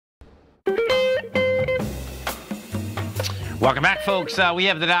Welcome back, folks. We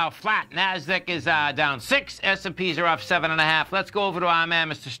have the Dow flat. NASDAQ is down 6. S&Ps are up 7.5. Let's go over to our man,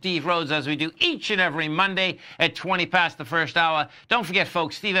 Mr. Steve Rhodes, as we do each and every Monday at 20 past the first hour. Don't forget,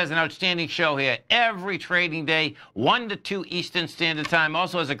 folks, Steve has an outstanding show here every trading day, 1 to 2 Eastern Standard Time.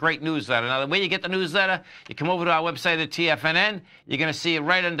 Also has a great newsletter. Now, the way you get the newsletter, you come over to our website at TFNN. You're going to see it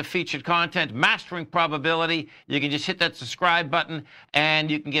right under featured content, Mastering Probability. You can just hit that subscribe button, and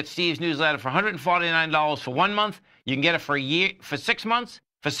you can get Steve's newsletter for $149 for 1 month. You can get it for a year, for 6 months,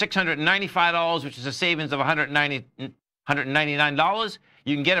 for $695, which is a savings of $199.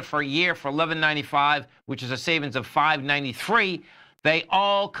 You can get it for a year for $1195, which is a savings of $593. They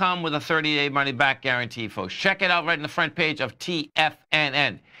all come with a 30-day money-back guarantee, folks. Check it out right in the front page of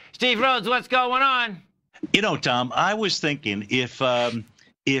TFNN. Steve Rhodes, what's going on? You know, Tom, I was thinking if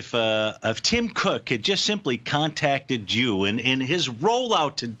Tim Cook had just simply contacted you, and his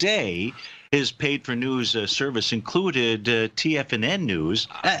rollout today, his paid-for-news service included TFNN News,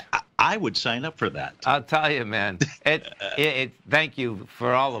 I would sign up for that. I'll tell you, man. Thank you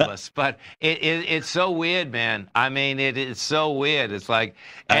for all of us, but it's so weird, man. I mean, it is so weird. It's like,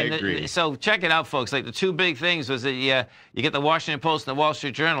 I agree. So check it out, folks. Like the two big things was that you get the Washington Post and the Wall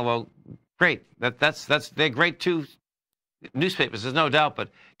Street Journal. Well, great. They're great too. Newspapers, there's no doubt, but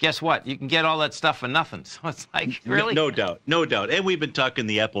guess what? You can get all that stuff for nothing. So it's like, really? No doubt. And we've been talking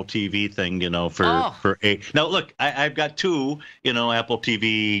the Apple TV thing, for now. Look, I've got two, Apple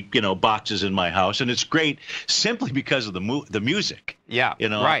TV, boxes in my house, and it's great simply because of the music. Yeah,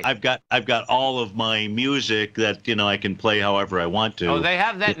 right. I've got all of my music that I can play however I want to. Oh, they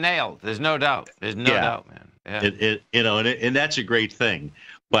have that nailed. There's no doubt. There's no doubt, man. Yeah. And that's a great thing.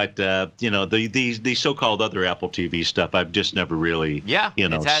 But the so-called other Apple TV stuff, I've just never really, seen.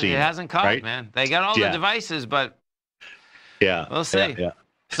 It hasn't caught, right? Man. They got all the devices, but we'll see. Yeah.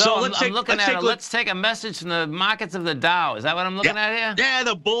 So let's take a message from the markets of the Dow. Is that what I'm looking at here? Yeah,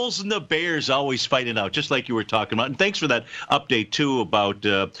 the bulls and the bears always fighting out, just like you were talking about. And thanks for that update, too, about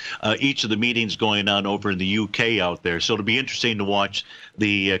each of the meetings going on over in the UK out there. So it'll be interesting to watch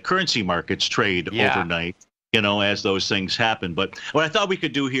the currency markets trade overnight. As those things happen. But what I thought we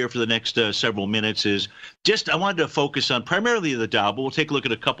could do here for the next several minutes is I wanted to focus on primarily the Dow, but we'll take a look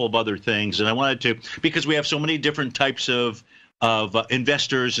at a couple of other things. And I wanted to, because we have so many different types of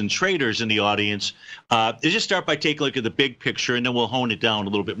investors and traders in the audience, just start by taking a look at the big picture, and then we'll hone it down a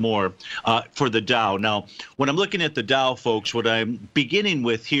little bit more for the Dow. Now, when I'm looking at the Dow, folks, what I'm beginning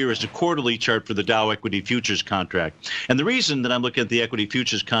with here is a quarterly chart for the Dow equity futures contract. And the reason that I'm looking at the equity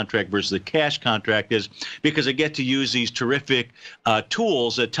futures contract versus the cash contract is because I get to use these terrific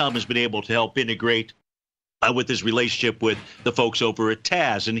tools that Tom has been able to help integrate with his relationship with the folks over at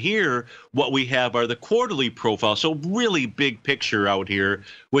TAS. And here, what we have are the quarterly profiles. So really big picture out here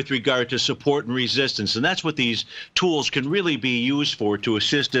with regard to support and resistance. And that's what these tools can really be used for, to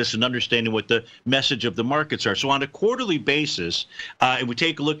assist us in understanding what the message of the markets are. So on a quarterly basis, and we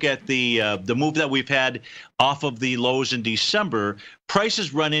take a look at the move that we've had off of the lows in December,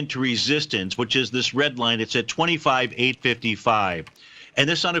 prices run into resistance, which is this red line. It's at 25,855. And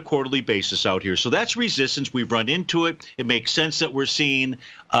this on a quarterly basis out here. So that's resistance. We've run into it. It makes sense that we're seeing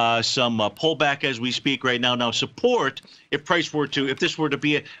some pullback as we speak right now. Now, support, if this were to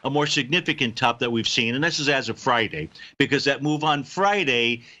be a more significant top that we've seen, and this is as of Friday, because that move on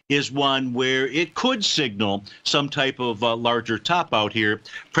Friday is one where it could signal some type of larger top out here.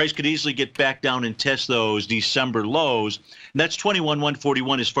 Price could easily get back down and test those December lows. And that's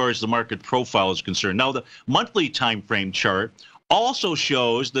 21,141 as far as the market profile is concerned. Now, the monthly time frame chart also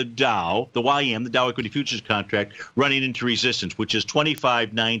shows the Dow, the YM, the Dow Equity Futures Contract, running into resistance, which is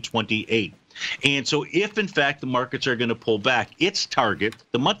 25,928. And so if, in fact, the markets are going to pull back, its target,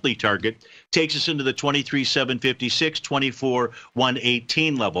 the monthly target, takes us into the 23,756,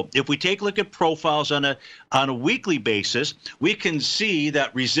 24,118 level. If we take a look at profiles on a weekly basis, we can see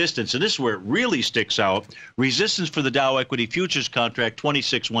that resistance, and this is where it really sticks out, resistance for the Dow Equity Futures Contract,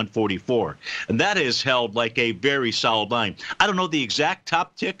 26,144. And that is held like a very solid line. I don't know the exact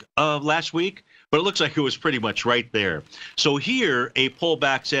top tick of last week, but it looks like it was pretty much right there. So here, a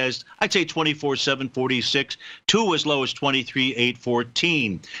pullback says, I'd say 24,746, to as low as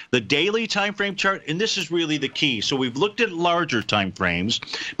 23,814. The daily time frame chart, and this is really the key. So we've looked at larger time frames,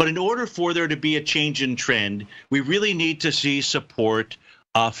 but in order for there to be a change in trend, we really need to see support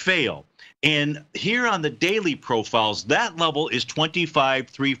fail. And here on the daily profiles, that level is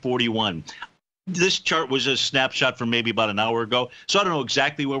 25,341. This chart was a snapshot from maybe about an hour ago, so I don't know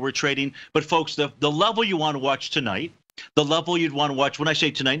exactly where we're trading. But, folks, the level you want to watch tonight The level you'd want to watch, when I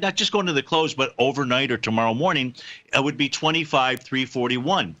say tonight, not just going to the close, but overnight or tomorrow morning, it would be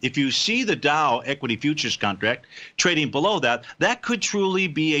 25,341. If you see the Dow equity futures contract trading below that, that could truly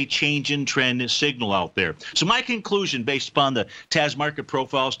be a change in trend signal out there. So my conclusion, based upon the TAS market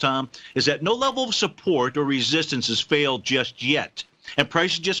profiles, Tom, is that no level of support or resistance has failed just yet, and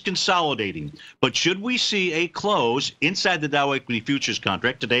price is just consolidating. But should we see a close inside the Dow equity futures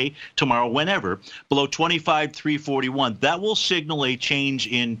contract today, tomorrow, whenever, below 25,341, that will signal a change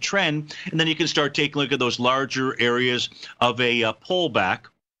in trend, and then you can start taking a look at those larger areas of a pullback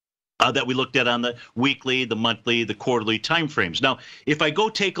that we looked at on the weekly, the monthly, the quarterly timeframes. Now, if I go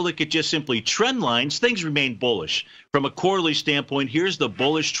take a look at just simply trend lines, things remain bullish. From a quarterly standpoint, here's the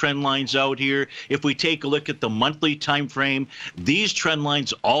bullish trend lines out here. If we take a look at the monthly time frame, these trend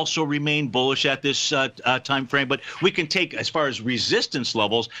lines also remain bullish at this time frame. But we can take, as far as resistance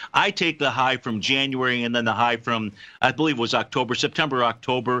levels, I take the high from January and then the high from, I believe it was September,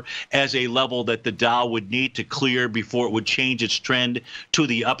 October, as a level that the Dow would need to clear before it would change its trend to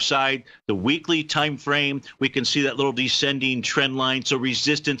the upside. The weekly time frame, we can see that little descending trend line. So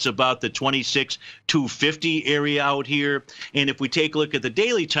resistance about the 26,250 area out here. And if we take a look at the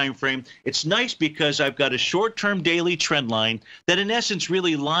daily time frame, it's nice because I've got a short-term daily trend line that in essence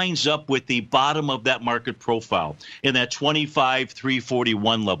really lines up with the bottom of that market profile in that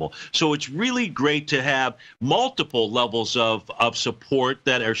 25,341 level. So it's really great to have multiple levels of support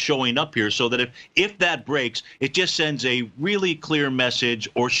that are showing up here, so that if that breaks, it just sends a really clear message,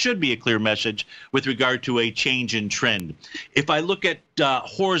 or should be a clear message, with regard to a change in trend. If I look at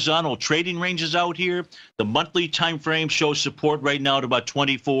horizontal trading ranges out here, the monthly time frame shows support right now at about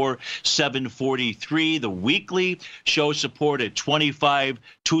 24,743. The weekly shows support at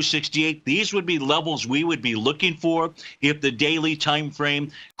 25,268. These would be levels we would be looking for if the daily time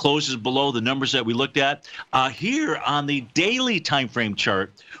frame closes below the numbers that we looked at. Here on the daily time frame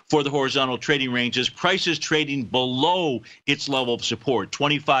chart for the horizontal trading ranges, price is trading below its level of support,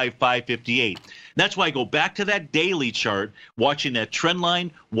 25,558. That's why I go back to that daily chart, watching that trend line,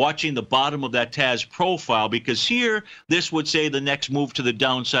 watching the bottom of that TAS profile, because here, this would say the next move to the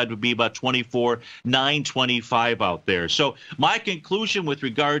downside would be about 24,925 out there. So my conclusion with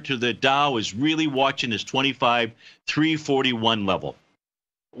regard to the Dow is really watching this 25,341 level.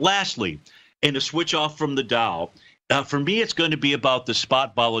 Lastly, and to switch off from the Dow, for me, it's going to be about the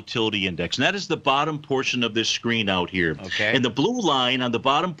spot volatility index, and that is the bottom portion of this screen out here. Okay. And the blue line on the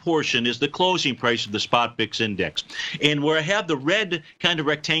bottom portion is the closing price of the spot VIX index. And where I have the red kind of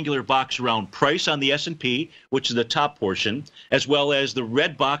rectangular box around price on the S&P, which is the top portion, as well as the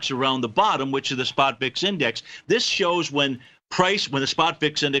red box around the bottom, which is the spot VIX index, this shows when the spot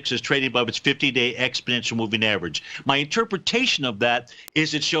VIX index is trading above its 50-day exponential moving average. My interpretation of that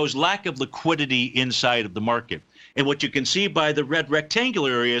is it shows lack of liquidity inside of the market. And what you can see by the red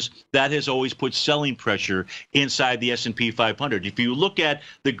rectangular areas, that has always put selling pressure inside the S&P 500. If you look at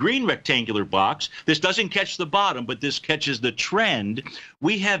the green rectangular box, this doesn't catch the bottom, but this catches the trend.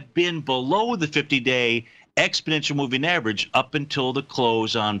 We have been below the 50-day exponential moving average up until the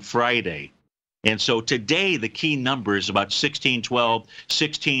close on Friday. And so today, the key number is about 1612,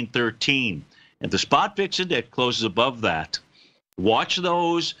 1613. And the spot VIX index closes above that. Watch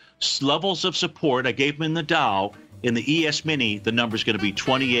those levels of support. I gave them in the Dow. In the ES Mini, the number is going to be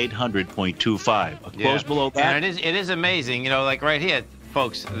 2,800.25. A close below that. And it is amazing, you know, like right here,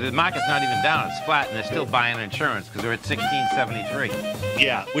 folks, the market's not even down. It's flat, and they're still buying insurance because they're at 1673.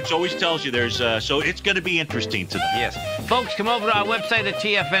 Yeah, which always tells you there's, so it's going to be interesting tonight. Yes. Folks, come over to our website at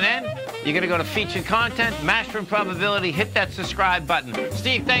TFNN. You're going to go to featured content, Mastering Probability, hit that subscribe button.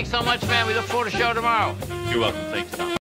 Steve, thanks so much, man. We look forward to the show tomorrow. You're welcome. Thanks, Tom.